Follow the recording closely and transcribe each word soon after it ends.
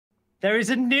There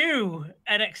is a new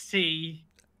NXT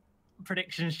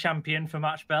predictions champion for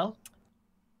Match Bell.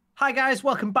 Hi guys,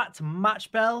 welcome back to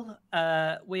Match Bell.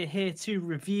 We're here to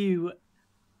review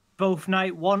both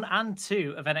night 1 and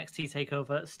 2 of NXT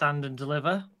TakeOver Stand and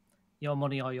Deliver. Your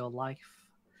money or your life.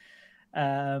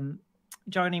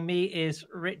 Joining me is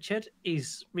Richard.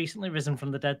 He's recently risen from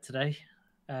the dead today.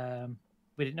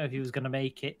 We didn't know if he was going to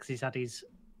make it because he's had his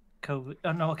COVID.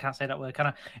 Oh no, I can't say that word, can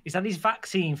I? He's had his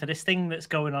vaccine for this thing that's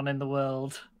going on in the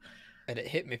world. And it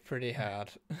hit me pretty hard.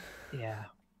 Yeah.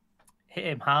 Hit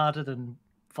him harder than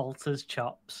Volta's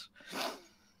chops.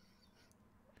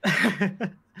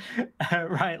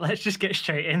 Right, let's just get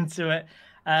straight into it.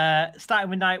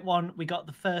 Starting with night 1, we got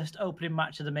the first opening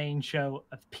match of the main show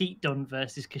of Pete Dunne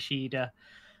versus Kushida.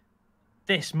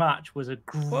 This match was a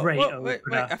great opener. Wait,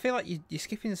 I feel like you're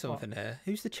skipping something here.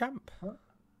 Who's the champ? What?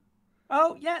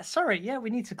 Oh, yeah, sorry. Yeah, we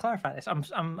need to clarify this.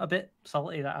 I'm a bit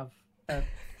salty that that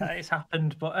it's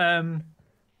happened, but I'm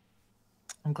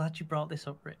glad you brought this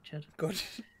up, Richard. Good.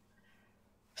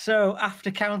 So,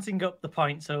 after counting up the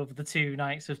points over the 2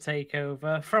 nights of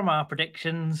TakeOver from our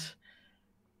predictions,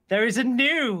 there is a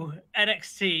new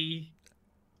NXT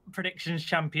predictions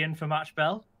champion for Match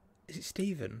Bell. Is it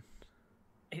Steven?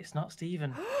 It's not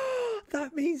Steven.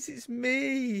 That means it's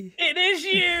me. It is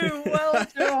you. Well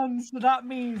done. So that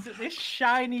means that this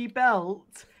shiny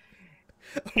belt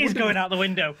is going out the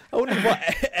window. I wonder what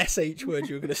SH word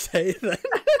you were going to say then.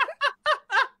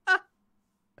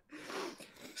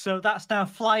 So that's now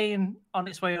flying on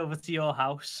its way over to your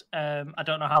house. I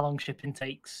don't know how long shipping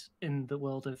takes in the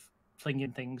world of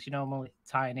flinging things. You know, I'm only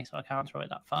tiny, so I can't throw it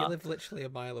that far. You live literally a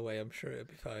mile away. I'm sure it'll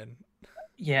be fine.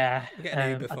 Yeah. We'll get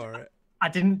an Uber for it. I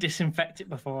didn't disinfect it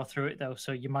before I threw it, though,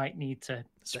 so you might need to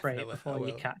spray Definitely, it before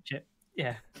you catch it.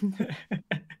 Yeah.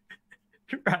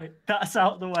 Right, that's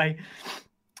out of the way.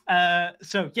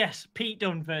 So, yes, Pete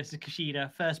Dunne versus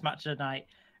Kushida, first match of the night.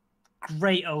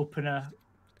 Great opener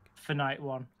for night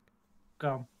 1. Go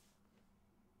on.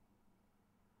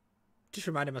 Just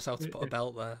reminding myself to put a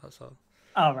belt there, that's all.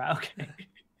 Oh, right, okay.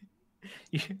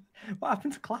 What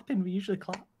happened to clapping? We usually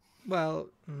clap. Well,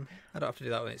 I don't have to do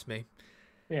that when it's me.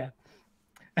 Yeah.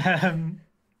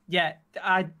 Yeah,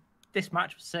 this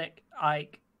match was sick. I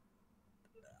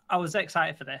was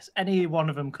excited for this. Any one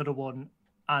of them could have won,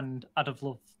 and I'd have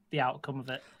loved the outcome of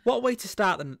it. What way to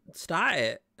start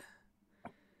it?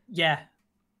 Yeah,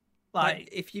 like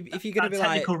if you're gonna be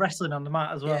technical like wrestling on the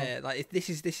mat as well. Yeah, like if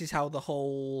this is how the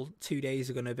whole 2 days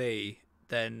are gonna be,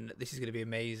 then this is gonna be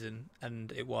amazing.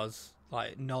 And it was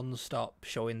like non-stop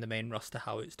showing the main roster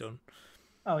how it's done.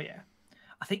 Oh yeah.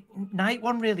 I think night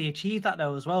 1 really achieved that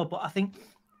though as well. But I think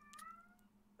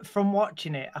from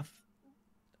watching it, I've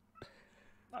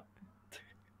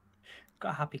got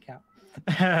a happy cat.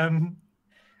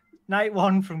 Night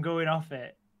 1 from going off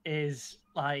it is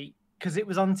like, because it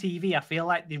was on TV, I feel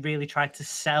like they really tried to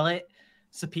sell it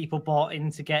so people bought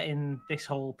into getting this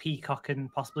whole Peacock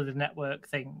and possibly the network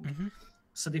thing. Mm-hmm.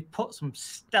 So they put some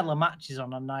stellar matches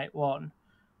on night 1.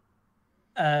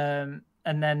 And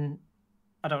then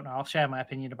I don't know. I'll share my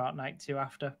opinion about night 2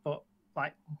 after, but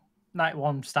like night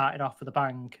 1 started off with a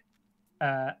bang,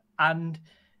 and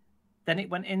then it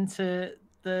went into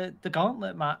the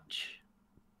gauntlet match,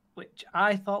 which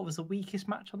I thought was the weakest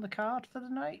match on the card for the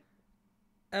night.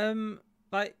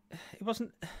 Like it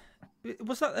wasn't.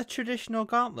 Was that a traditional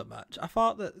gauntlet match? I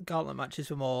thought that gauntlet matches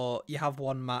were more. You have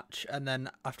one match, and then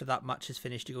after that match is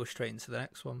finished, you go straight into the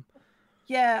next one.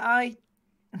 Yeah,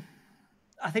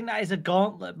 I think that is a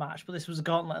gauntlet match, but this was a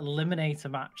gauntlet eliminator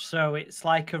match, so it's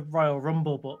like a Royal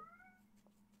Rumble, but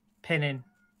pinning.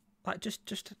 Like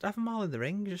just have them all in the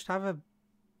ring. Just have an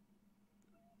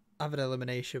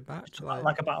elimination match,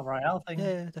 like a battle royale thing.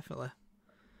 Yeah, definitely.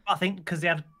 I think because they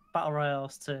had battle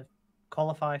royales to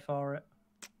qualify for it.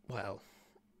 Well,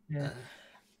 yeah.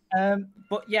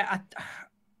 But yeah,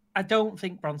 I don't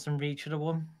think Bronson Reed should have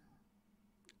won.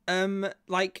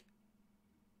 Like.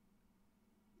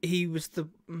 He was the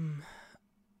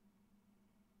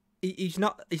he's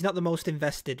not the most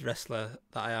invested wrestler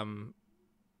that I am.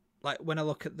 Like when I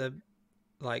look at the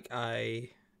where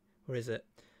is it?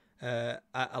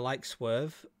 I like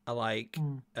Swerve, I like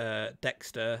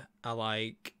Dexter, I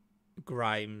like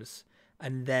Grimes,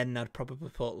 and then I'd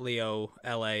probably put Leo,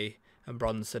 LA, and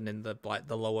Bronson in the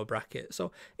lower bracket.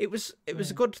 So it was a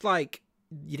good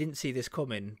you didn't see this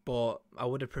coming, but I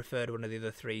would have preferred one of the other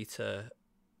 3 to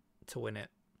win it.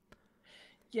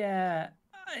 Yeah.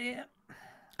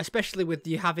 Especially with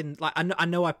you having I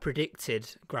know I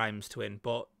predicted Grimes to win,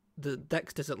 but the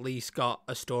Dexter's at least got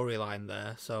a storyline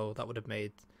there, so that would have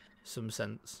made some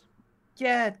sense.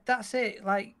 Yeah, that's it.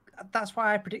 Like that's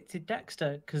why I predicted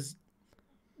Dexter, because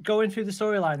going through the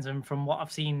storylines and from what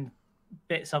I've seen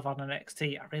bits of on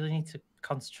NXT, I really need to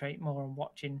concentrate more on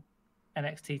watching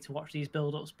NXT to watch these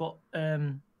build-ups. But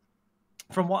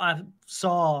from what I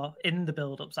saw in the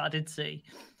build-ups that I did see,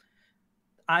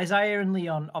 Isaiah and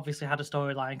Leon obviously had a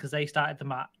storyline because they started the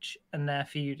match and they're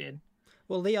feuding.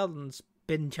 Well, Leon's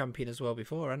been champion as well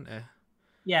before, hasn't he?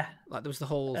 Yeah. Like, there was the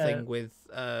whole thing with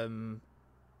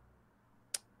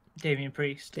Damian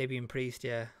Priest.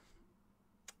 Yeah.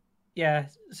 Yeah,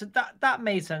 so that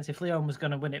made sense if Leon was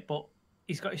going to win it, but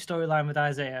he's got his storyline with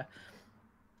Isaiah.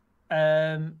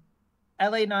 LA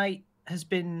Knight has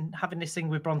been having this thing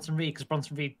with Bronson Reed because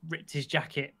Bronson Reed ripped his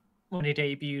jacket when he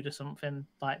debuted or something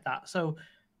like that. So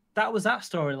that was that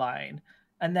storyline.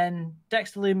 And then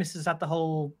Dexter Lumis has had the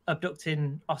whole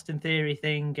abducting Austin Theory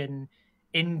thing, and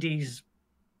Indy's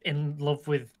in love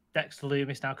with Dexter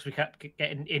Lumis now because we kept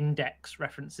getting Index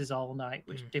references all night,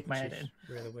 which did my head in.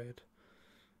 Really weird.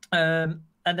 And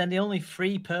then the only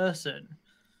free person,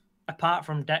 apart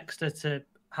from Dexter, to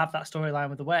have that storyline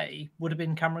with the way would have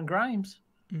been Cameron Grimes.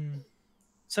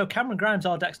 So Cameron Grimes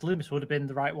or Dexter Lumis would have been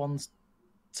the right ones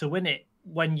to win it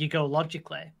when you go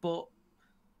logically. But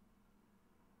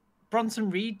Bronson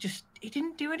Reed he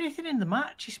didn't do anything in the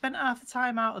match. He spent half the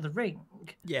time out of the ring.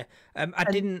 Yeah,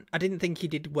 I didn't think he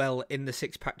did well in the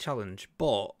 6-pack challenge,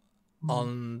 but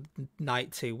on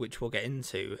night 2, which we'll get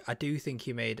into, I do think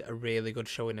he made a really good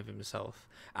showing of himself,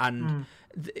 and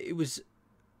it was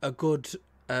a good,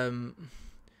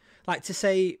 like, to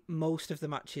say most of the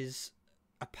matches,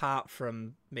 apart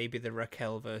from maybe the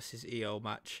Raquel versus Io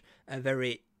match, are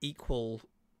very equal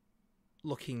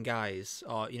looking guys,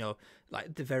 or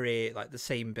like the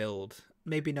same build.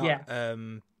 Maybe not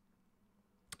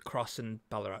Cross and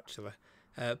Balor actually,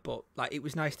 but like it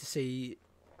was nice to see.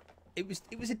 It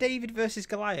was a David versus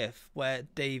Goliath where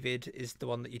David is the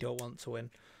one that you don't want to win.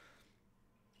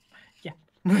 Yeah,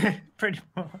 pretty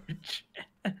much.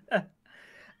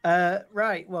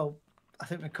 Right, well, I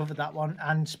think we covered that one.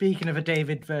 And speaking of a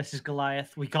David versus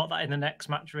Goliath, we got that in the next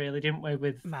match, really, didn't we?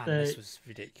 With this was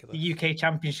ridiculous. The UK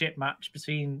Championship match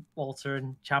between Walter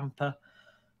and Ciampa.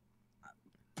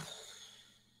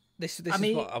 This is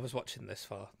what I was watching this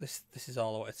for. This is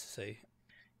all I wanted to see.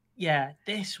 Yeah,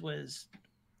 this was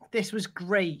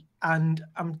great, and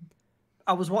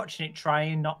I was watching it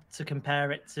trying not to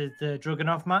compare it to the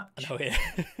Dragunov match. Oh yeah.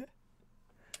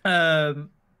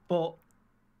 But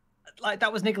like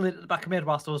that was niggling at the back of my head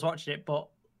whilst I was watching it. But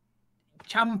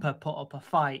Ciampa put up a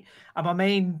fight, and my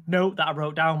main note that I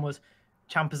wrote down was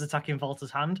Ciampa's attacking Walter's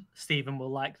hand. Stephen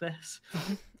will like this.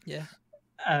 Yeah.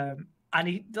 And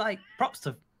he props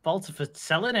to Walter for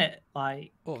selling it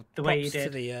the way he did. To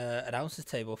the announcers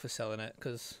table for selling it,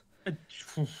 because it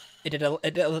did a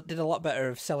lot better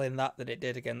of selling that than it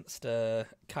did against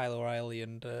Kyle O'Reilly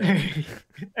and and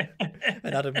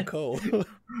Adam Cole.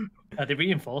 They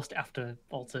reinforced it after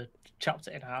Walter chopped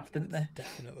it in half, didn't they?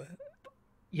 Definitely.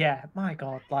 Yeah, my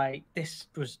God, this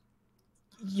was.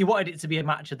 You wanted it to be a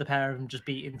match of the pair of them just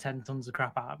beating 10 tons of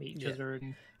crap out of each other.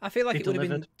 And I feel like it would have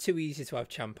been too easy to have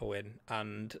Ciampa win,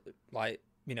 and the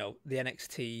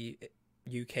NXT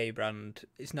UK brand,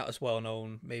 it's not as well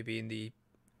known maybe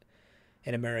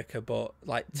in America, but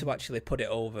to actually put it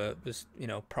over was,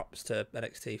 props to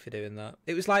NXT for doing that.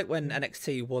 It was like when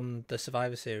NXT won the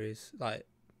Survivor Series,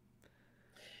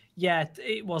 yeah,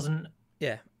 it wasn't.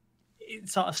 Yeah, it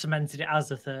sort of cemented it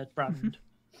as a third brand.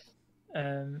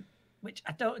 Which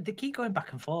they keep going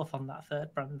back and forth on that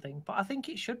third brand thing, but I think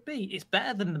it should be. It's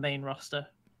better than the main roster.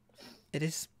 It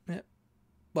is. Yeah.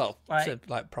 Well, to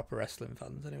proper wrestling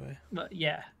fans anyway. But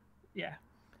yeah.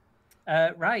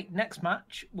 Right, next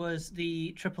match was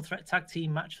the triple threat tag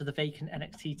team match for the vacant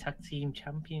NXT Tag Team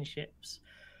Championships.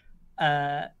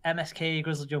 MSK,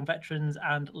 Grizzled Young Veterans,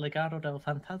 and Legado del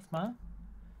Fantasma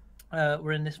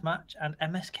were in this match, and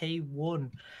MSK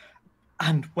won.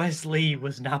 And Wesley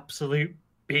was an absolute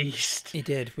beast. He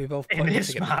did. We both put him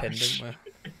to get the pin, didn't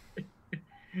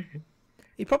we?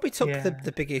 He probably took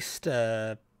the biggest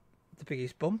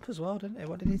bump as well, didn't he?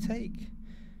 What did he take?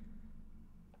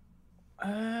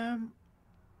 I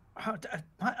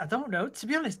don't know. To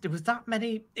be honest, there was that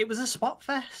many. It was a spot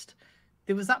fest.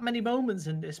 There was that many moments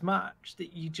in this match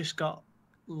that you just got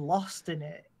lost in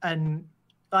it, and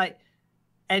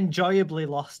enjoyably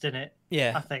lost in it.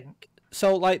 Yeah, I think.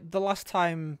 So the last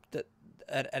time that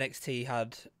NXT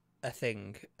had a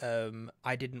thing,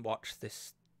 I didn't watch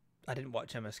this. I didn't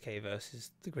watch MSK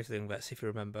versus the Grizzly Young Vets, if you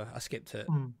remember. I skipped it,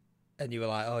 and you were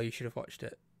like, "Oh, you should have watched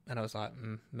it," and I was like,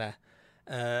 "Meh."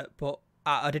 But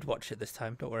I did watch it this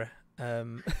time. Don't worry.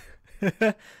 And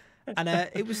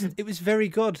it was very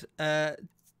good.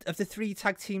 Of the 3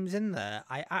 tag teams in there,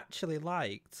 I actually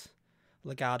liked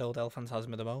Legado del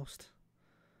Fantasma the most.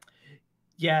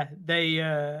 Yeah, they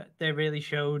really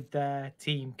showed their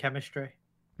team chemistry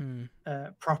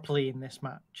properly in this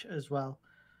match as well.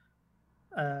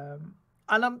 And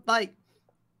I'm like,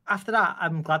 after that,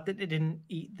 I'm glad that they didn't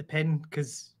eat the pin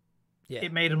because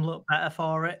it made them look better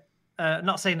for it.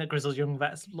 Not saying that Grizzle's Young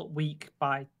Vets look weak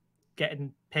by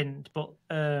getting pinned, but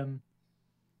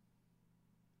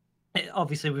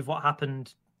obviously with what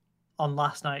happened on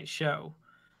last night's show,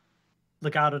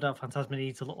 Legado del Fantasma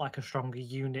need to look like a stronger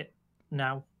unit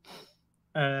now.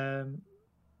 And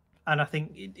I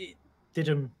think it did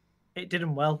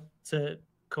them well to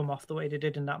come off the way they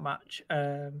did in that match.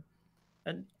 And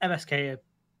MSK are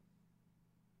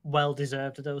well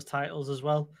deserved of those titles as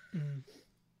well.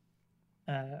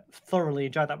 Thoroughly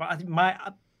enjoyed that. But I think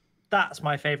that's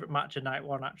my favorite match of night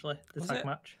one. Actually, the tag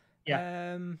match.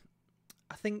 Yeah.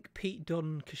 I think Pete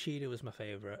Dunne Kushida was my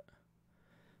favorite,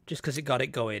 just because it got it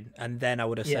going, and then I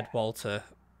would have said Walter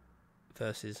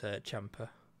versus Ciampa.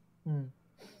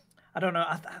 I don't know.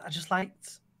 I just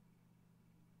liked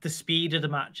the speed of the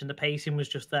match, and the pacing was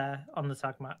just there on the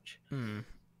tag match. No,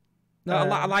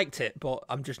 I liked it, but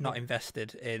I'm just not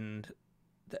invested in.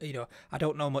 I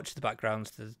don't know much of the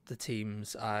backgrounds to the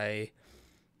teams.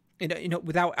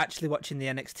 Without actually watching the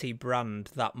NXT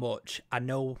brand that much, I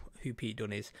know who Pete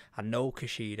Dunne is. I know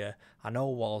Kushida. I know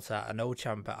Walter. I know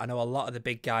Ciampa. I know a lot of the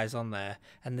big guys on there,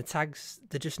 and the tags,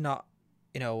 they're just not,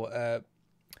 they're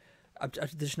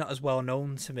just not as well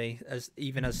known to me as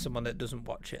someone that doesn't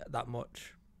watch it that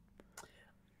much.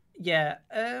 Yeah,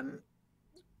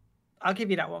 I'll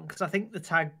give you that one because I think the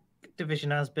tag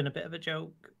division has been a bit of a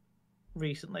joke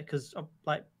recently because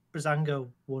like Breezango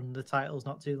won the titles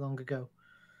not too long ago.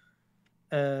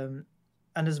 And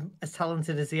as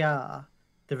talented as they are,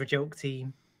 they're a joke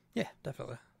team. Yeah,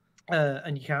 definitely.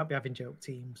 And you can't be having joke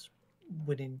teams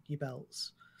winning your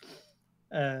belts.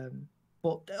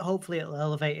 But hopefully it'll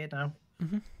elevate it now.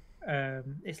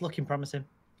 It's looking promising.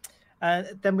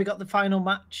 Then we got the final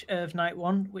match of night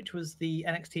one, which was the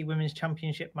NXT Women's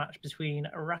Championship match between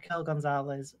Raquel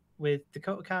Gonzalez with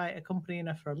Dakota Kai accompanying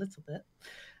her for a little bit,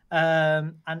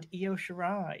 and Io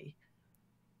Shirai.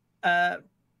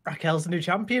 Raquel's the new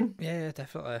champion. Yeah,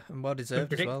 definitely, and well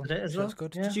deserved as well. It as well.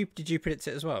 Good. Yeah. Did you predict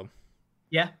it as well?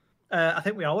 Yeah, I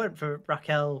think we all went for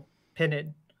Raquel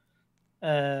pinning.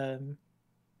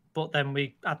 But then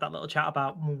we had that little chat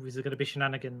about movies are going to be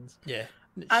shenanigans. Yeah,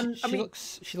 and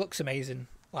she looks amazing.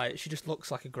 Like she just looks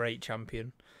like a great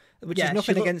champion. Which is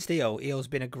nothing against Io. Io's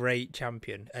been a great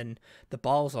champion, and the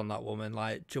balls on that woman,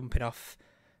 like jumping off,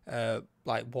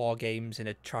 like war games in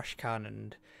a trash can,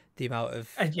 and the amount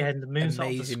of and the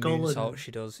amazing moonsault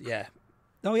she does. Yeah.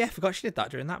 Oh yeah, I forgot she did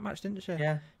that during that match, didn't she?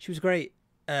 Yeah. She was great.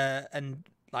 And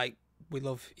like we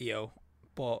love Io,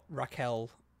 but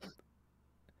Raquel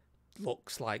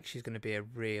looks like she's going to be a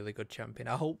really good champion.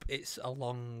 I hope it's a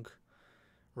long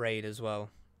reign as well.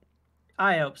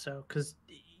 I hope so, because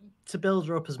to build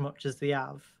her up as much as they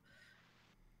have,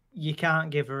 you can't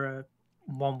give her a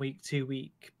 1 week, 2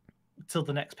 week till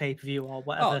the next pay-per-view or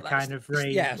whatever kind of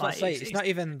reign. Yeah, it's not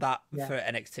even that for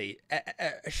NXT.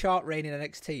 A short reign in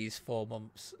NXT is 4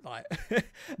 months. Like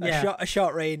a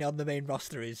short reign on the main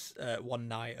roster is 1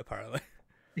 night apparently.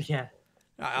 Yeah.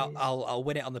 I'll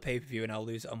win it on the pay-per-view and I'll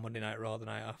lose it on Monday Night Raw the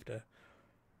night after.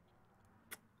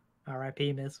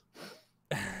 R.I.P. Miz.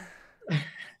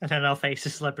 And then I'll face a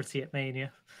celebrity at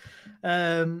Mania.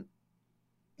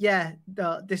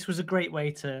 This was a great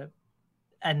way to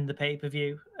end the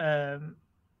pay-per-view.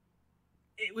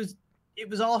 It was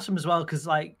awesome as well because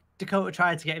like Dakota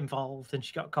tried to get involved and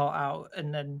she got caught out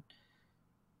and then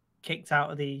kicked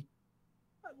out of the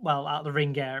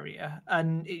ring area,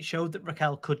 and it showed that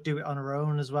Raquel could do it on her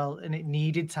own as well, and it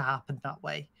needed to happen that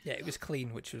way. Yeah, it was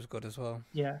clean, which was good as well.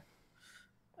 Yeah.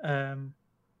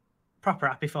 Proper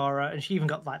happy for her, and she even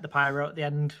got like the pyro at the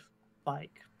end, like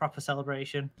proper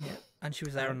celebration. Yeah, and she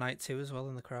was there on night 2 as well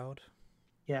in the crowd.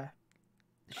 Yeah,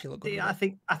 she looked good. I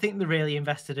think they really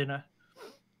invested in her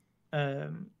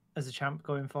as a champ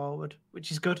going forward,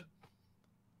 which is good.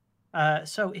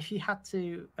 So if you had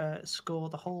to score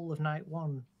the whole of night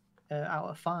 1 out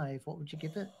of 5, what would you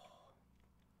give it?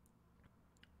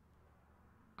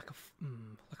 Like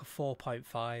a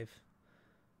 4.5.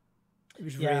 It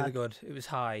was really good. It was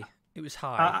high.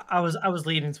 I was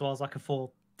leaning towards like a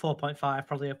 4.5,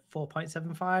 probably a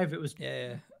 4.75. It was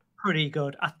pretty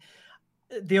good.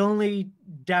 The only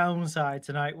downside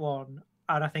to night 1,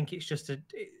 and I think it's just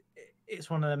it's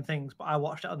one of them things, but I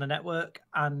watched it on the network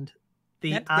and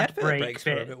the ad breaks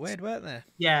were a bit weird, weren't they?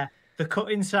 Yeah, the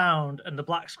cutting sound and the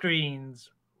black screens.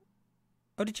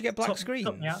 Oh, did you get black screens?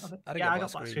 I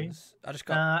got black screens. I just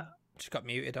got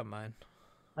muted on mine.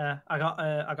 I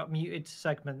got muted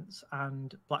segments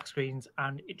and black screens,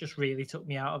 and it just really took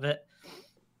me out of it.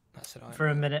 That's annoying. For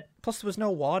a minute. Plus, there was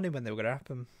no warning when they were going to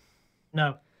happen.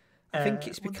 No, I think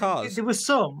it's because there was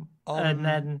some, and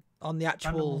then on the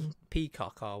actual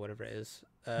Peacock or whatever it is,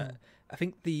 I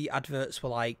think the adverts were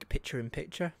like picture in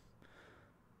picture.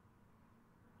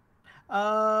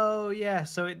 Oh yeah,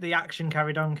 so the action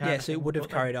carried on. So it would have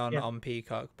carried on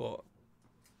Peacock, but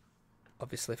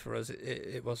obviously for us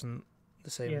it wasn't the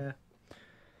same. Yeah.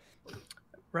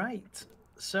 Right.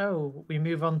 So we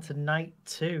move on to night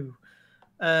 2.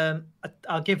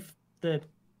 I'll give the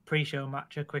pre-show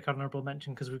match a quick honourable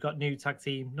mention because we've got new tag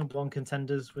team #1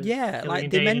 contenders with like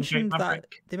they mentioned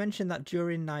that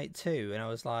during night 2, and I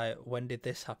was like, when did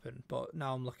this happen? But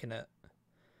now I'm looking at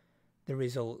the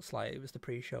results, like it was the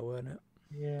pre-show, weren't it?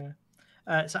 Yeah.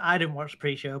 So I didn't watch the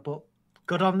pre-show, but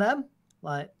good on them.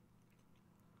 Like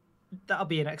that'll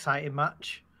be an exciting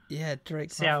match. Yeah,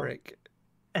 Drake Maverick.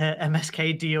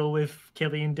 MSK deal with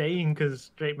Killian Dane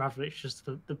because Drake Maverick's just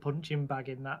the punching bag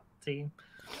in that team.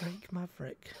 Drake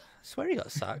Maverick. I swear he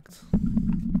got sacked.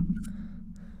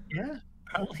 Yeah,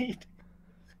 apparently.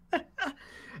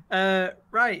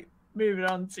 Right, moving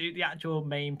on to the actual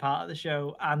main part of the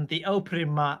show, and the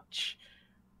opening match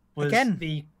was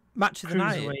the match of the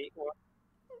night.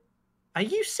 Are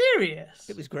you serious?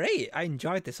 It was great. I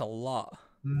enjoyed this a lot.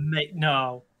 Mate,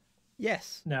 no.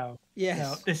 Yes. No.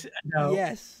 Yes. No.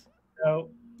 Yes. No.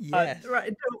 Yes.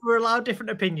 Right. We're allowed different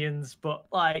opinions, but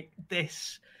like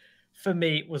this, for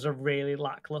me, was a really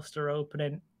lackluster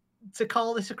opening. To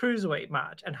call this a cruiserweight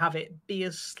match and have it be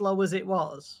as slow as it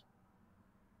was,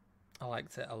 I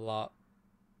liked it a lot.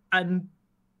 And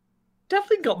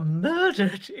definitely got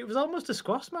murdered. It was almost a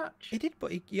squash match. He did,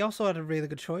 but he also had a really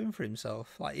good showing for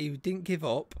himself. Like he didn't give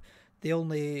up. The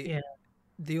only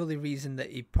reason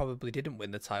that he probably didn't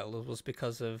win the title was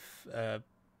because of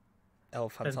El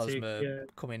Fantasma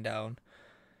coming down.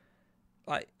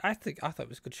 Like I thought it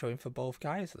was a good showing for both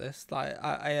guys. This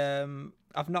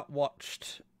I've not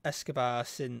watched Escobar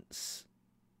since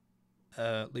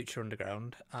Lucha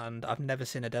Underground, and I've never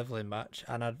seen a Devlin match,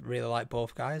 and I'd really like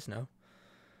both guys now.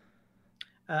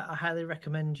 I highly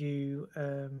recommend you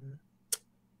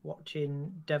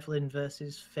watching Devlin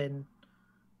versus Finn.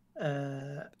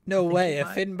 No way, a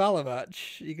Finn Balor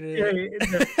match? You're gonna...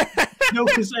 No,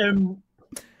 because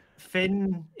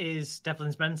Finn is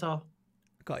Devlin's mentor.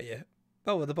 Got you.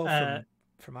 Oh, well, they're both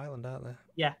from Ireland, aren't they?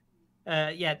 Yeah.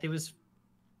 There was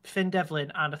Finn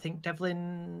Devlin, and I think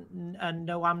Devlin and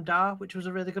Noam Dar, which was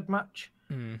a really good match.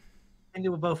 I think they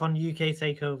were both on UK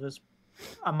takeovers.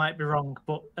 I might be wrong,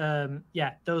 but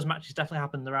those matches definitely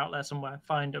happened. They're out there somewhere.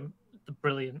 Find them. They're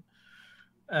brilliant.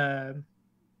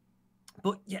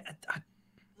 But yeah,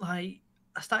 I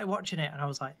started watching it and I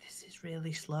was like, this is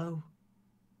really slow.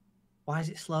 Why is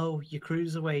it slow? Your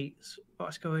cruiserweights.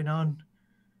 What's going on?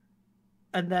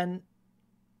 And then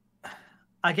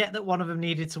I get that one of them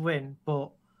needed to win, but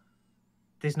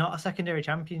there's not a secondary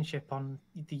championship on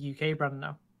the UK brand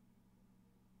now.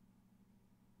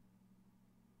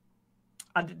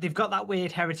 And they've got that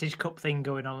weird Heritage Cup thing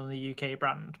going on the UK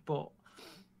brand, but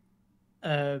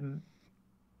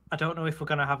I don't know if we're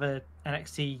going to have a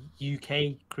NXT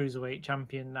UK Cruiserweight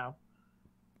champion now.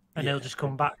 And they'll just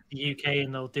come back to the UK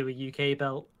and they'll do a UK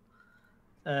belt.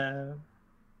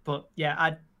 But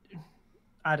yeah,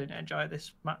 I didn't enjoy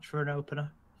this match for an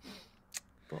opener.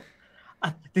 But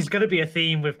there's going to be a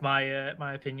theme with my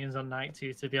my opinions on Night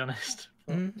 2, to be honest.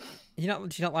 But... Do you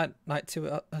not like Night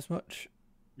 2 as much?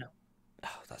 No.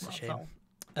 Oh, that's a shame.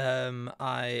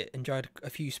 I enjoyed a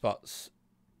few spots.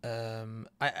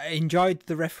 I enjoyed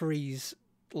the referees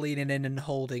leaning in and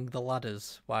holding the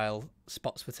ladders while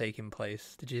spots were taking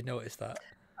place. Did you notice that?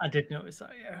 I did notice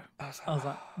that, yeah. I was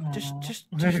like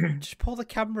just pull the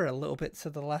camera a little bit to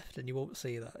the left and you won't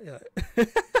see that.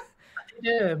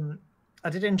 Yeah. I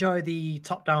did enjoy the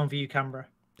top-down view camera.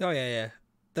 Oh yeah.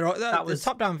 The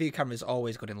top-down view camera is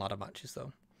always good in ladder matches,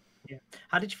 though. Yeah.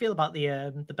 How did you feel about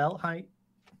the belt height?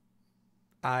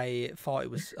 I thought it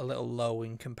was a little low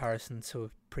in comparison to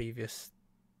previous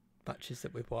matches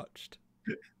that we've watched.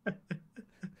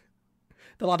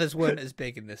 The ladders weren't as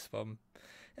big in this one.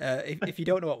 If you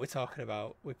don't know what we're talking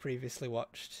about, we previously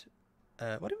watched...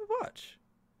 what did we watch?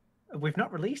 We've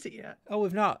not released it yet. Oh,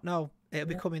 we've not? No. It'll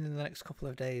be coming in the next couple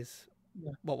of days.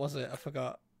 Yeah. What was it? I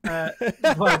forgot.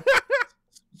 Well,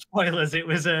 spoilers, it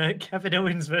was Kevin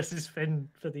Owens versus Finn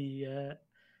for the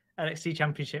NXT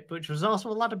Championship, which was also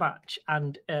a ladder match,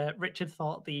 and Richard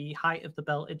thought the height of the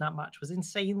belt in that match was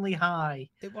insanely high.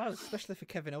 It was, especially for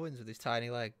Kevin Owens with his tiny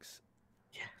legs.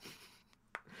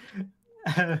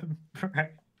 Yeah.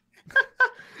 Right.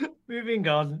 Moving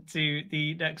on to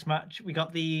the next match, we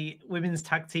got the Women's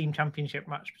Tag Team Championship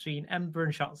match between Ember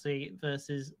and Shotzi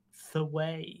versus The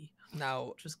Way.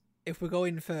 Now, if we're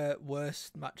going for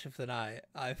worst match of the night,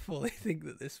 I fully think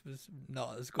that this was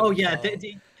not as good. Oh yeah,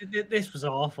 this was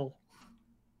awful.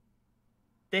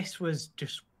 This was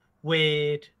just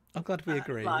weird. I'm glad we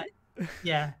agree.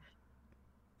 Yeah.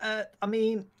 I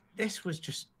mean, this was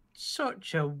just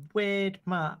such a weird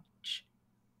match.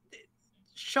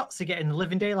 Shotzi getting the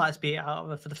living daylights beat out of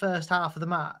her for the first half of the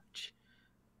match,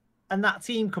 and that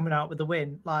team coming out with the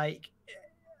win. Like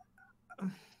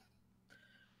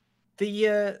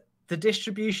the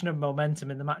distribution of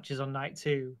momentum in the matches on night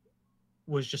 2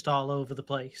 was just all over the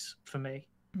place for me.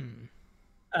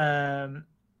 And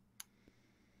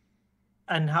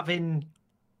having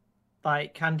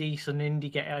like Candice and Indy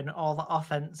getting all the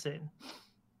offense in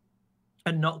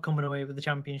and not coming away with the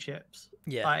championships.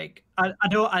 Yeah. Like I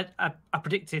know I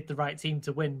predicted the right team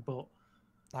to win, but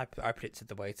I predicted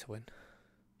The Way to win.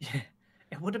 Yeah,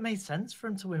 it would have made sense for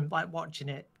him to win. Like watching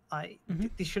it, like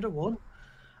they should have won.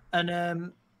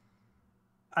 And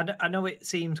I know it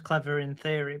seems clever in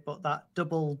theory, but that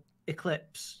double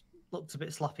eclipse looked a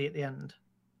bit sloppy at the end.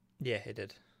 Yeah, it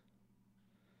did.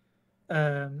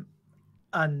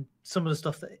 And some of the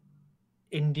stuff that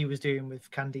Indy was doing with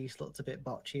Candice looked a bit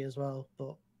botchy as well.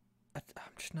 But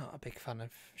I'm just not a big fan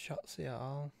of Shotzi at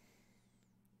all.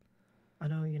 I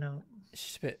know, you know,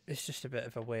 it's just a bit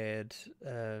of a weird.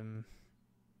 I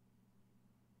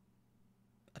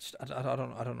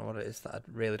don't know what it is that I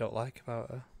really don't like about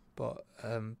her. But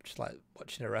just like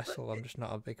watching her wrestle, I'm just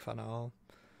not a big fan at all.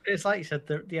 It's like you said,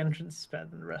 the entrance is better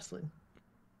than the wrestling.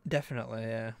 Definitely,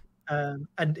 yeah.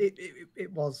 And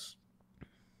it was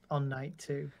on night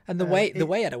 2. And the way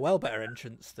had a well better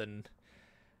entrance than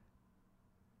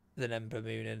Ember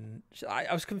Moon, and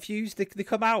I was confused. They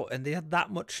come out and they had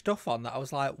that much stuff on that I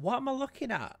was like, what am I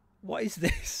looking at? What is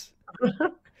this? And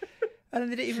then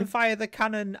they didn't even fire the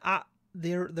cannon at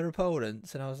their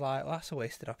opponents, and I was like, well, that's a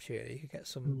wasted opportunity. You could get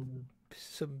some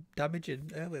damage in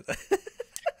earlier.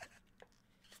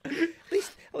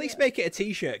 At least make it a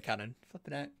t-shirt cannon.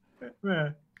 Flipping out. Yeah.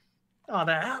 Oh,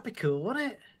 that'd be cool,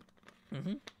 wouldn't it?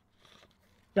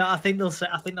 No, I think they'll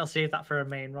save that for a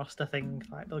main roster thing.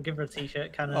 Like they'll give her a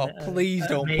t-shirt cannon. Oh, please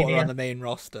don't put her on the main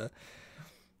roster.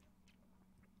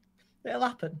 It'll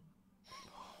happen.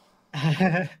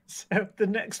 So the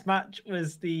next match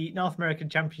was the North American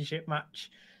Championship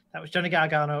match. That was Johnny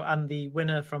Gargano and the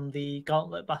winner from the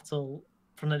Gauntlet battle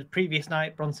from the previous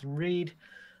night, Bronson Reed.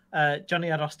 Johnny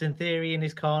had Austin Theory in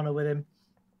his corner with him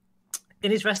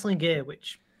in his wrestling gear,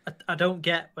 which I don't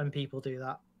get when people do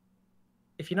that.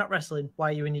 If you're not wrestling, why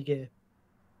are you in your gear?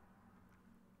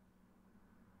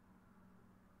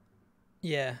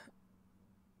 Yeah,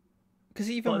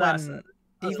 because even when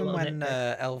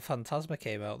El Fantasma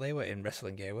came out, they were in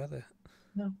wrestling gear, were they?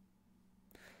 No.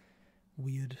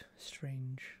 Weird,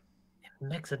 strange. It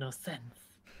makes no sense.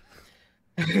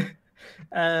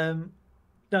 No,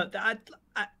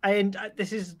 I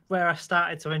this is where I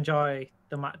started to enjoy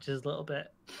the matches a little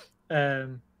bit.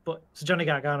 But it's a Johnny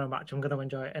Gargano match. I'm going to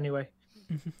enjoy it anyway.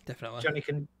 Definitely. Johnny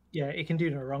he can do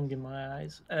no wrong in my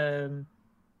eyes.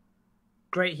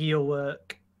 Great heel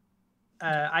work.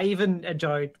 I even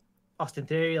enjoyed Austin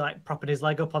Theory like propping his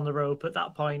leg up on the rope at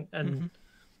that point and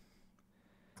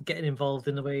getting involved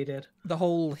in the way he did. The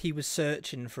whole he was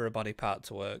searching for a body part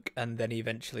to work, and then he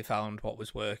eventually found what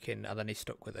was working, and then he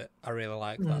stuck with it. I really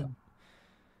like that.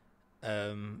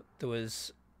 There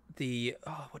was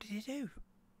what did he do?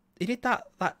 He did that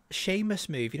Sheamus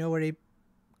move, you know, where he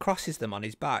crosses them on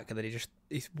his back, and then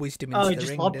he whizzed him into the ring. Oh, he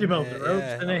just lobbed him over the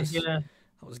ropes, didn't he? Yeah.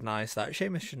 That was nice. That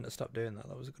Sheamus shouldn't have stopped doing that.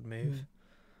 That was a good move.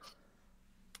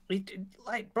 He did,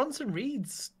 like Bronson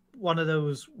Reed's one of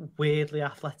those weirdly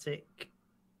athletic,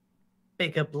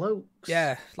 bigger blokes.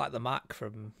 Yeah, like the Mac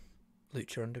from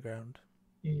Lucha Underground.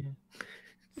 Yeah.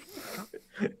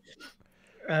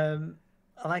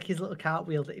 I like his little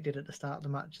cartwheel that he did at the start of the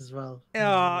match as well.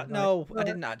 No, I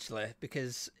didn't actually,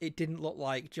 because it didn't look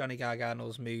like Johnny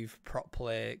Gargano's move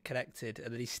properly connected,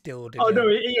 and then he still did. Oh no,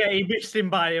 yeah, he missed him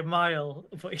by a mile,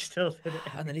 but he still did it.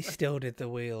 And then he still did the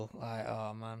wheel. Like,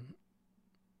 oh man.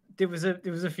 There was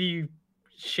a few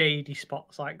shady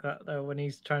spots like that though when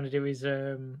he's trying to do his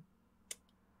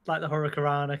like the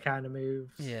Hurricanrana kind of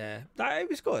moves. Yeah, it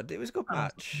was good. It was a good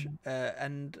match,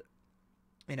 and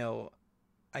you know,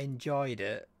 I enjoyed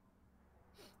it.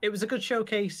 It was a good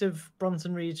showcase of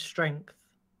Bronson Reed's strength,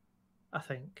 I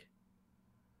think.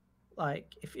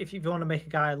 Like, if you want to make a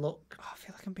guy look... I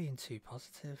feel like I'm being too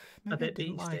positive. Maybe I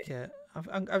didn't like it.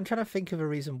 I'm trying to think of a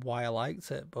reason why I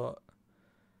liked it, but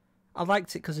I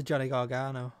liked it because of Johnny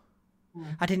Gargano.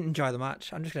 I didn't enjoy the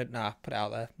match. I'm just gonna put it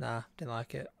out there. Didn't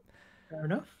like it. Fair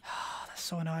enough. Oh, that's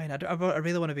so annoying. I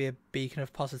really want to be a beacon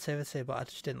of positivity, but I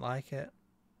just didn't like it.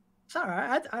 It's all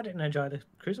right. I didn't enjoy the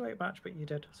cruiserweight match, but you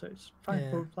did, so it's fine.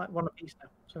 Yeah. We're like one apiece now.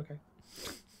 It's okay.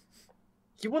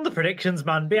 You won the predictions,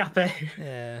 man. Be happy.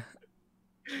 Yeah.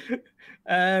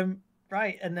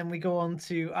 Right, and then we go on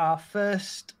to our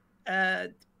first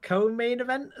co-main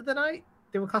event of the night.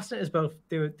 They were classing it as both.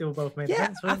 They were both main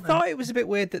events. I thought it was a bit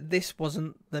weird that this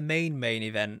wasn't the main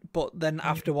event, but then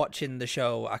after watching the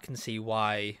show, I can see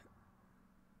why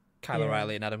Kyle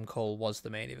O'Reilly and Adam Cole was the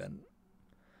main event.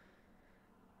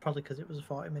 Probably because it was a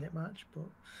 40-minute match, but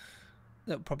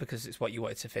no, probably because it's what you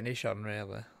wanted to finish on,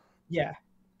 really. Yeah.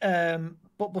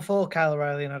 But before Kyle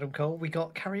O'Reilly and Adam Cole, we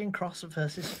got Karrion Kross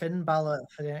versus Finn Balor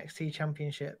for the NXT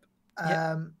Championship.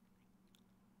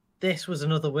 This was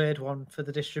another weird one for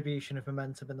the distribution of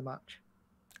momentum in the match.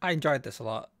 I enjoyed this a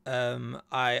lot.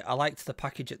 I liked the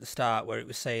package at the start where it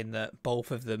was saying that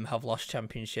both of them have lost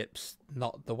championships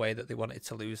not the way that they wanted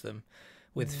to lose them,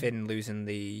 with Finn losing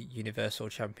the Universal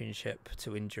Championship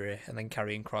to injury and then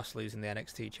Karrion Kross losing the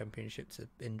NXT Championship to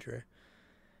injury.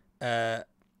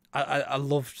 I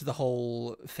loved the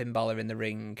whole Finn Balor in the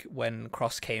ring when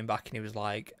Kross came back and he was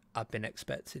like, "I've been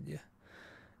expecting you."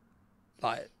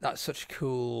 Like, that's such a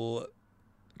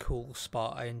cool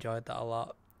spot. I enjoyed that a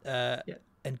lot.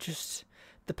 And just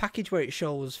the package where it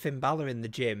shows Finn Balor in the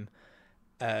gym,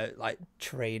 like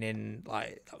training,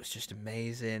 like that was just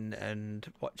amazing. And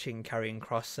watching Karrion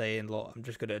Kross saying, "Look, I'm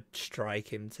just gonna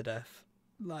strike him to death,"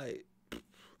 like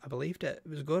I believed it. It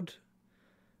was good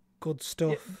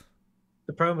stuff. Yeah.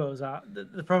 The promos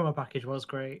the promo package was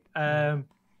great. I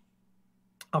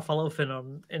follow Finn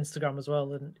on Instagram as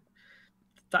well, and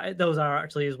those are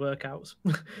actually his workouts,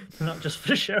 not just for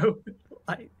the show.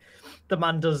 Like, the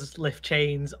man does lift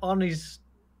chains on his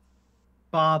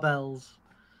barbells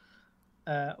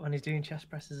when he's doing chest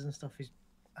presses and stuff. He's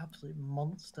an absolute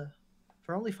monster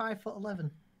for only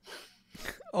 5'11".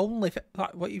 Only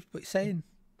what you saying?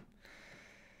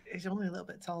 He's only a little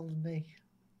bit taller than me.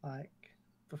 Like,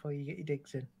 before you get your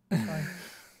digs in.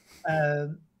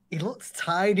 He looks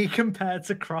tiny compared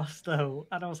to Kross though,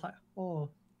 and I was like, oh.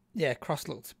 Yeah, Kross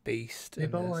looked a beast. Hey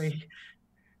boy.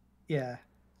 Yeah.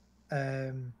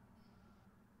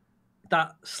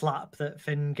 That slap that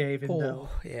Finn gave him though.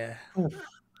 Yeah.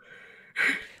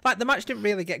 Like, the match didn't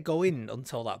really get going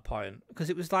until that point because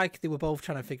it was like they were both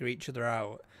trying to figure each other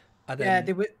out. And then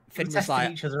they were Finn was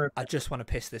like, each other. "I just want to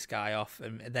piss this guy off,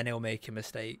 and then he'll make a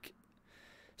mistake."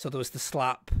 So there was the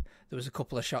slap, there was a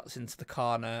couple of shots into the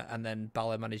corner, and then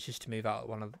Balor manages to move out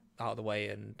of the way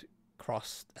and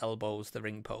Kross elbows the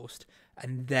ring post,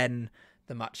 and then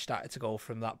the match started to go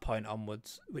from that point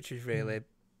onwards, which was really,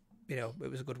 it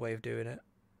was a good way of doing it.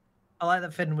 I like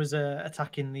that Finn was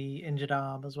attacking the injured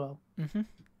arm as well. Mm-hmm.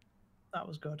 That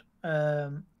was good.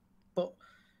 But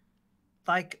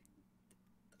like,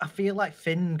 I feel like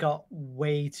Finn got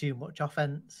way too much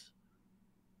offense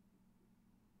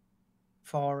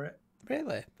for it.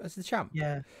 Really? As the champ?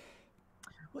 Yeah.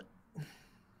 What?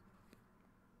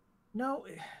 No,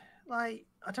 like,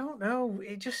 I don't know.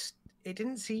 It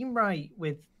didn't seem right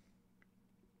with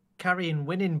Karrion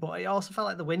winning, but it also felt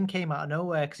like the win came out of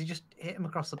nowhere because he just hit him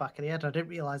across the back of the head. I didn't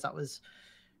realise that was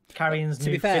Karrion's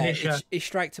new finisher. He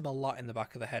striked him a lot in the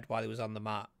back of the head while he was on the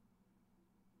mat.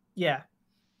 Yeah.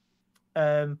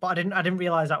 But I didn't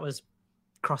realise that was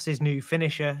Kross's new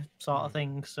finisher sort of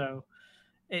thing. So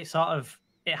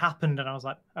it happened, and I was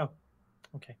like, oh,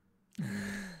 okay.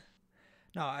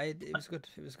 No, it was good.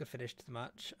 It was a good finish to the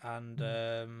match, and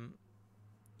the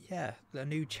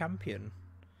new champion.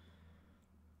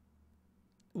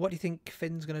 What do you think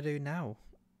Finn's gonna do now?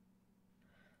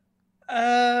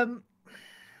 I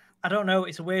don't know.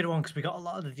 It's a weird one because we got a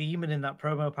lot of the demon in that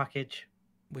promo package.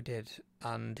 We did,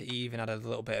 and he even had a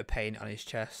little bit of paint on his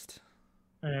chest.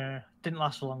 Didn't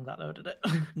last for long, that though, did it?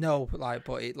 No,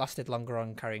 but it lasted longer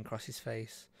on Karrion Kross's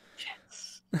face.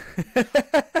 Yes.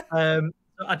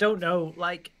 I don't know.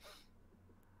 Like,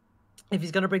 if he's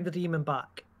going to bring the demon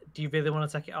back, do you really want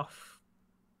to take it off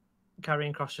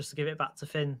Karrion Kross just to give it back to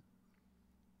Finn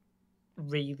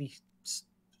really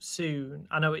soon?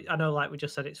 I know. Like we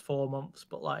just said, it's 4 months,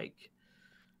 but like,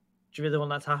 do you really want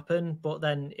that to happen? But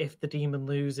then if the demon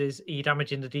loses, are you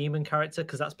damaging the demon character?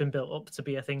 Because that's been built up to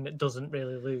be a thing that doesn't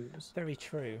really lose. Very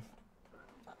true.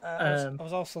 I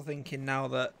was also thinking now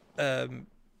that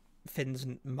Finn's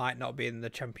might not be in the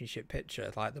championship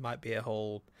picture. Like, there might be a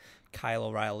whole Kyle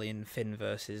O'Reilly and Finn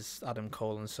versus Adam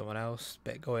Cole and someone else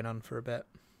bit going on for a bit.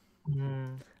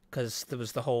 Because there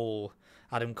was the whole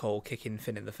Adam Cole kicking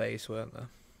Finn in the face, weren't there?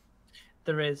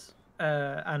 There is.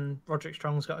 and Roderick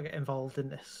Strong's got to get involved in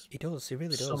this. He does. He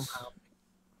really does. Somehow.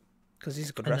 Because he's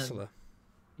a good wrestler.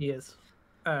 He is.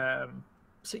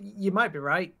 So you might be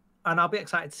right, and I'll be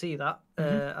excited to see that.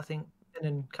 I think Finn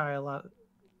and Kyle are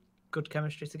good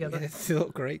chemistry together. Yeah, they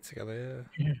look great together.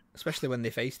 Yeah. Especially when they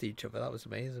faced each other. That was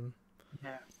amazing.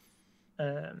 Yeah.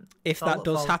 If that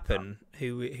does happen,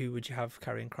 who would you have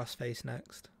carrying Crossface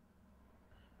next?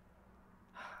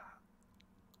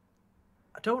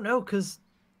 I don't know, because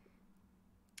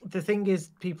the thing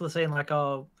is, people are saying like,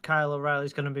 "Oh, Kyle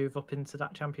O'Reilly's going to move up into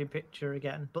that champion picture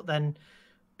again," but then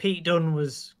Pete Dunne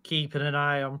was keeping an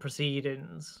eye on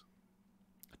proceedings.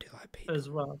 I do like Pete as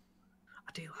well.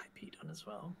 I do like Pete Dunne as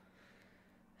well.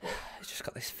 He's just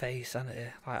got this face, hasn't he?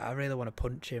 Like, I really want to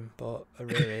punch him, but I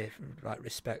really like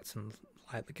respect and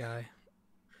like the guy.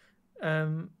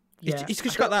 Yeah, he's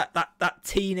just got that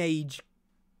teenage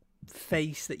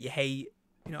face that you hate.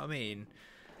 You know what I mean?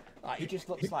 Like, he just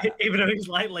looks like, even though he's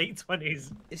like late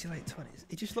 20s. Is he late 20s?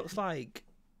 He just looks like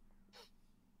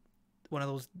one of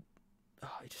those.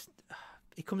 Oh, he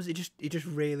just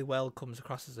really well comes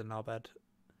across as a knobhead.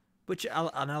 Which I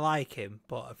like him,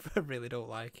 but I really don't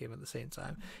like him at the same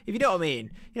time. If you know what I mean,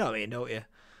 you know what I mean, don't you?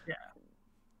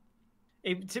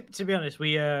 Yeah. To be honest,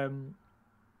 we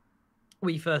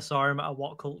first saw him at a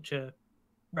What Culture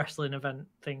wrestling event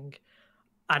thing,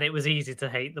 and it was easy to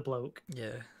hate the bloke.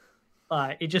 Yeah.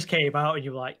 Like, it just came out, and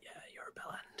you were like, "Yeah, you're a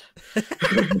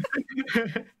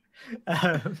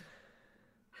bellend."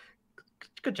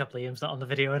 Good job, Liam's not on the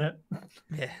video, innit?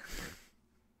 Yeah.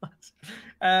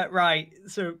 Right,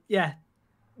 so yeah,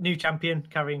 new champion,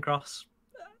 Karrion Kross.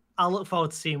 I'll look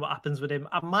forward to seeing what happens with him.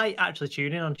 I might actually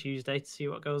tune in on Tuesday to see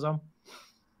what goes on.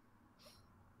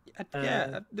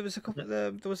 Yeah, there was a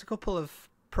couple of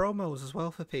promos as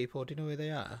well for people. Do you know who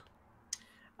they are?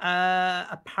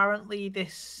 Apparently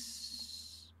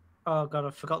this. Oh god, I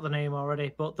forgot the name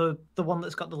already. But the one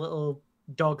that's got the little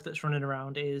dog that's running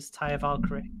around is Taya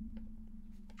Valkyrie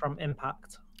from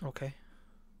Impact. Okay.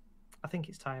 I think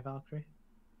it's Taya Valkyrie.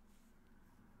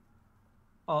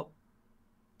 Or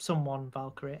someone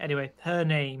Valkyrie. Anyway, her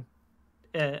name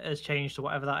has changed to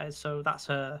whatever that is, so that's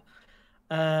her.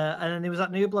 And then there was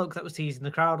that new bloke that was teasing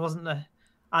the crowd, wasn't there?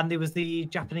 And there was the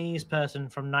Japanese person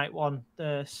from Night One,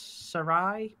 the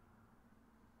Sarai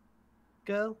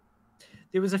girl.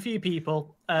 There was a few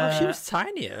people. She was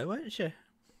tinier, wasn't she?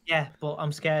 Yeah, but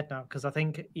I'm scared now because I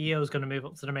think Io's going to move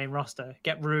up to the main roster,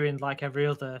 get ruined like every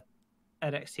other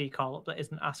NXT call-up that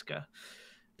isn't Asuka.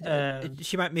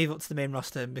 She might move up to the main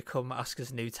roster and become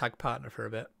Asuka's new tag partner for a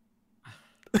bit.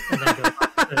 And then go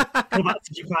back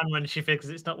to Japan when she figures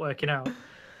it's not working out.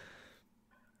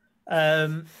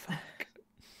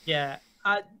 Yeah,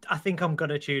 I think I'm going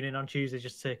to tune in on Tuesday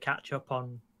just to catch up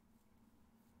on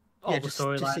all the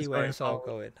storylines. To see where it's all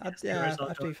going. I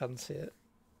do fancy it.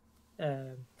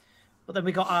 But then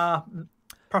we got our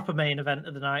proper main event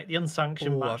of the night, the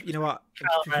unsanctioned match. You know what?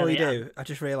 Before you do, I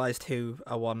just realised who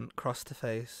I want Cross to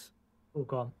face. Oh,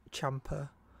 go on. Ciampa.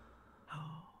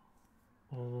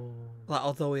 Oh. Like,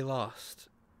 although he lost,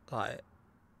 like,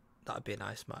 that'd be a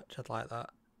nice match. I'd like that.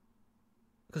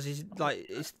 Because he's like,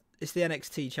 it's the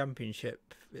NXT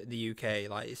Championship in the UK.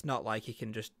 Like, it's not like he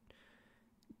can just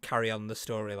carry on the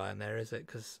storyline there, is it?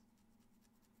 Because,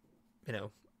 you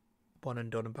know, one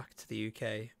and done and back to the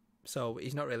UK. So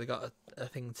he's not really got a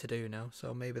thing to do now.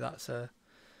 So maybe that's an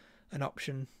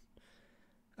option.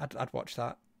 I'd watch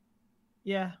that.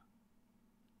 Yeah,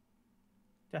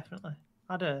 definitely.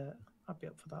 I'd be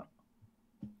up for that.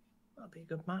 That'd be a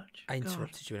good match. I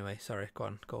interrupted you anyway. Sorry. Go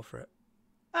on. Go for it.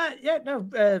 Yeah,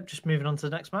 no. Just moving on to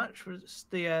the next match was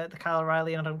the Kyle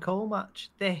O'Reilly and Adam Cole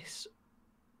match. This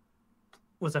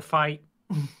was a fight.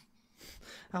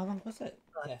 How long was it?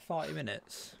 Yeah, 40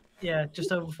 minutes. Yeah,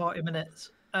 just over 40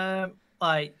 minutes.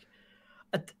 Like,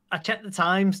 I checked the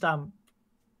timestamp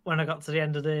when I got to the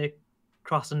end of the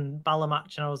Cross and Balor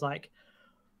match, and I was like,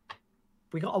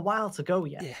 we got a while to go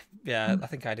yet. Yeah, I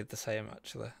think I did the same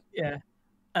actually. Yeah.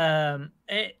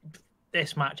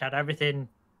 This match had everything: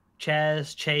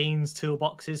 chairs, chains,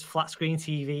 toolboxes, flat screen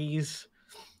TVs,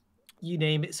 you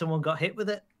name it. Someone got hit with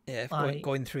it. Yeah, like,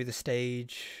 going through the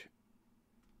stage.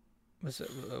 Was it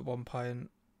at one point?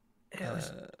 It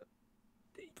was,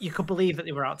 you could believe that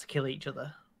they were out to kill each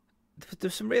other.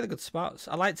 There's some really good spots.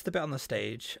 I liked the bit on the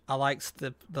stage. I liked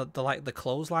the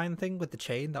clothesline thing with the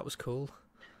chain. That was cool.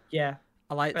 Yeah.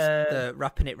 I liked the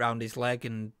wrapping it round his leg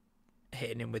and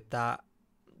hitting him with that.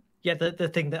 Yeah, the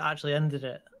thing that actually ended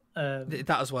it.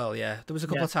 That as well, yeah. There was a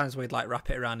couple of times where he'd like wrap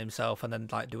it around himself and then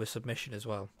like do a submission as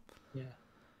well.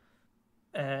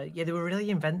 Yeah. Yeah, they were really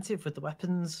inventive with the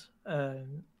weapons.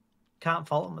 Can't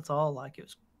fault them at all. Like, it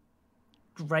was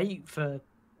great for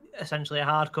essentially a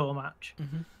hardcore match.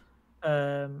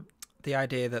 The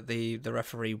idea that the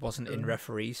referee wasn't in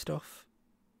referee stuff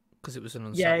because it was an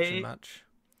unsanctioned match.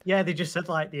 Yeah, they just said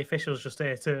like the official's just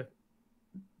here to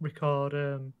record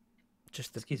record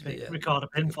a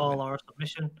pinfall or a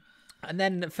submission. And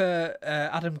then for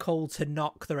Adam Cole to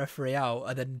knock the referee out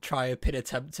and then try a pin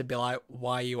attempt to be like,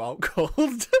 why are you out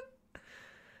cold?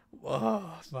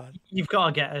 Oh, man. You've got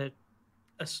to get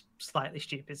a slightly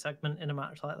stupid segment in a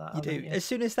match like that. You do. As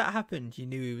soon as that happened, you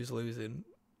knew he was losing.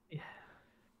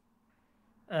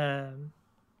 Yeah.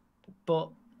 But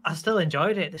I still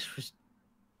enjoyed it. This was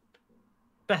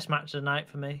best match of the night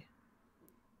for me.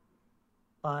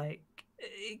 Like,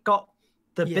 it got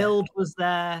the build was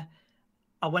there.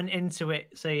 I went into it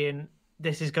saying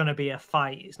this is going to be a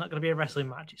fight. It's not going to be a wrestling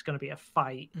match. It's going to be a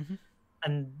fight.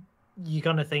 And you're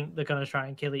going to think they're going to try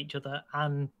and kill each other.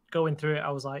 And going through it,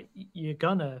 I was like, you're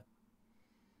going to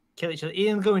kill each other.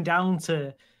 Even going down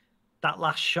to that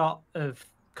last shot of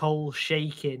Cole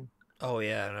shaking. Oh,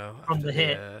 yeah, I know. From the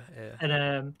hit.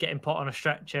 And getting put on a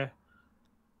stretcher.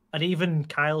 And even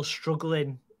Kyle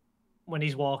struggling when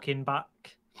he's walking back.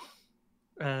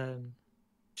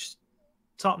 Just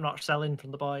top-notch selling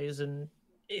from the boys. And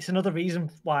it's another reason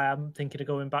why I'm thinking of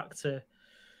going back to,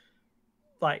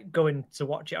 like, going to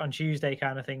watch it on Tuesday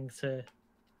kind of thing to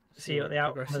see what the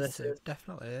outcome of this is.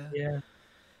 Definitely, yeah.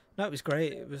 No, it was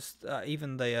great. It was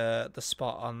even the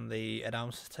spot on the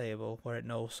announcer's table where it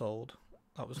no-sold.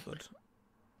 That was good.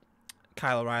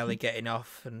 Kyle O'Reilly getting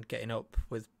off and getting up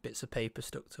with bits of paper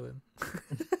stuck to him.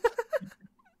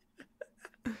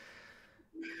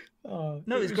 No,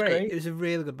 it was great. It was a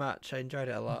really good match. I enjoyed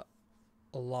it a lot.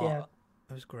 Yeah.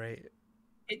 It was great.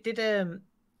 It did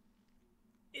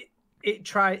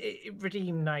it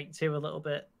redeemed night 2 a little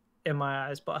bit in my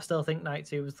eyes, but I still think night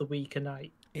 2 was the weaker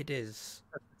night. It is.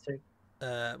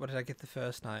 What did I give the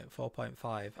first night?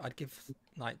 4.5. I'd give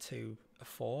night 2 a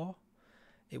 4.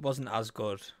 It wasn't as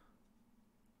good.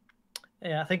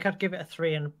 Yeah, I think I'd give it a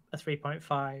 3 and a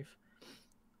 3.5.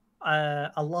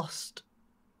 I lost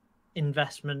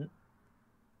investment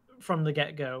from the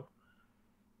get-go.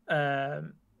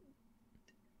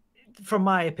 From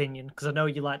my opinion, because I know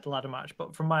you liked the ladder match,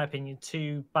 but from my opinion,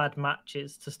 2 bad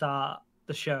matches to start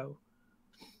the show.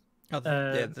 Oh,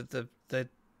 the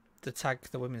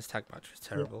women's tag match was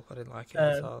terrible. I didn't like it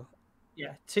at all.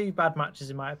 Yeah, 2 bad matches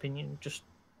in my opinion just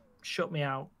shut me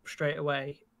out straight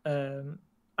away.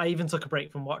 I even took a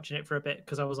break from watching it for a bit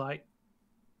because I was like,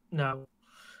 no.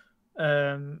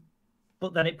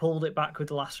 But then it pulled it back with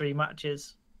the last 3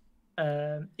 matches.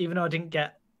 Even though I didn't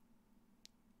get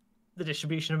the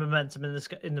distribution of momentum in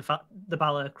the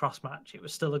Balor cross match, it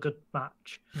was still a good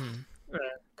match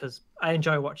because I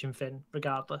enjoy watching Finn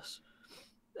regardless.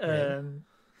 Don't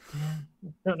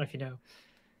know if you know,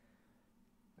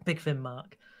 big Finn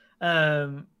mark.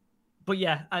 But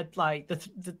yeah, I'd like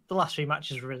the last 3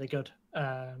 matches were really good.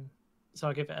 So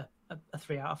I give it a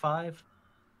 3 out of 5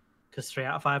 because 3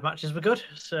 out of 5 matches were good.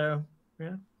 So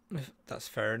yeah, that's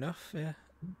fair enough. Yeah.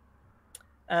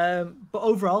 But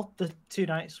overall, the 2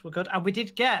 nights were good, and we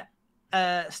did get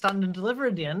Stand and Deliver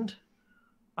in the end.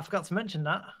 I forgot to mention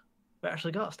that we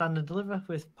actually got Stand and Deliver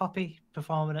with Poppy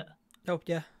performing it. Oh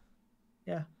yeah,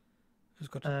 yeah, it was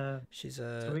good. She's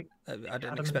I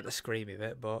didn't expect the screamy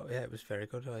bit, but yeah, it was very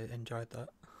good. I enjoyed that.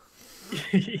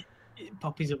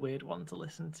 Poppy's a weird one to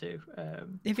listen to.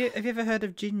 Have you ever heard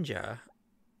of Ginger?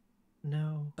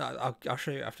 No. I'll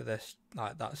show you after this.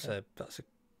 Like that's a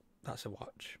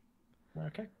watch.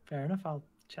 Okay, fair enough. I'll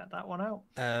check that one out.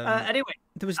 Anyway,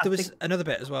 there was another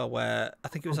bit as well where I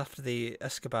think it was after the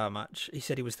Escobar match. He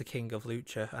said he was the king of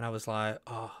lucha, and I was like,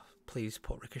 "Oh, please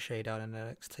put Ricochet down in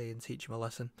NXT and teach him a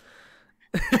lesson."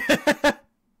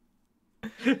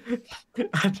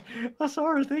 I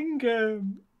saw a thing.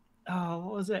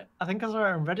 What was it? I think I saw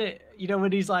it on Reddit. You know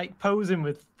when he's like posing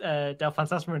with Del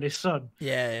Fantasma and his son.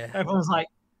 Yeah. Everyone's like,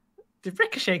 did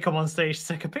Ricochet come on stage to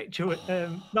take a picture with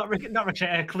not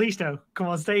Ricochet, Kalisto come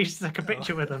on stage to take a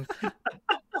picture with him?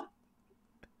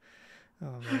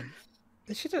 Oh man,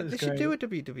 they should do a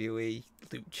WWE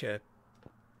lucha.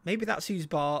 Maybe that's who's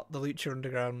bought the Lucha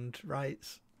Underground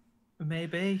rights.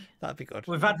 Maybe that'd be good.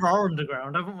 We've had Raw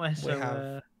Underground, haven't we? So we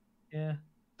have. Yeah,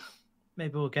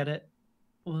 maybe we'll get it.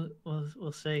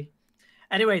 We'll see.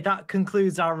 Anyway, that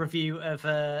concludes our review of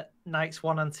nights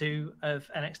 1 and 2 of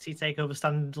NXT TakeOver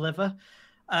Stand and Deliver.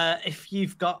 If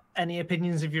you've got any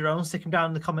opinions of your own, stick them down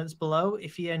in the comments below.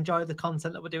 If you enjoy the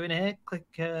content that we're doing here,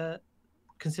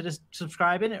 consider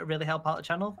subscribing. It'll really help out the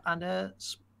channel. And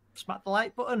smack the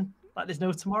like button like there's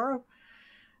no tomorrow.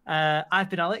 I've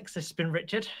been Alex. This has been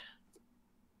Richard.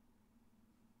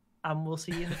 and we'll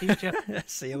see you in the future.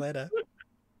 See you later.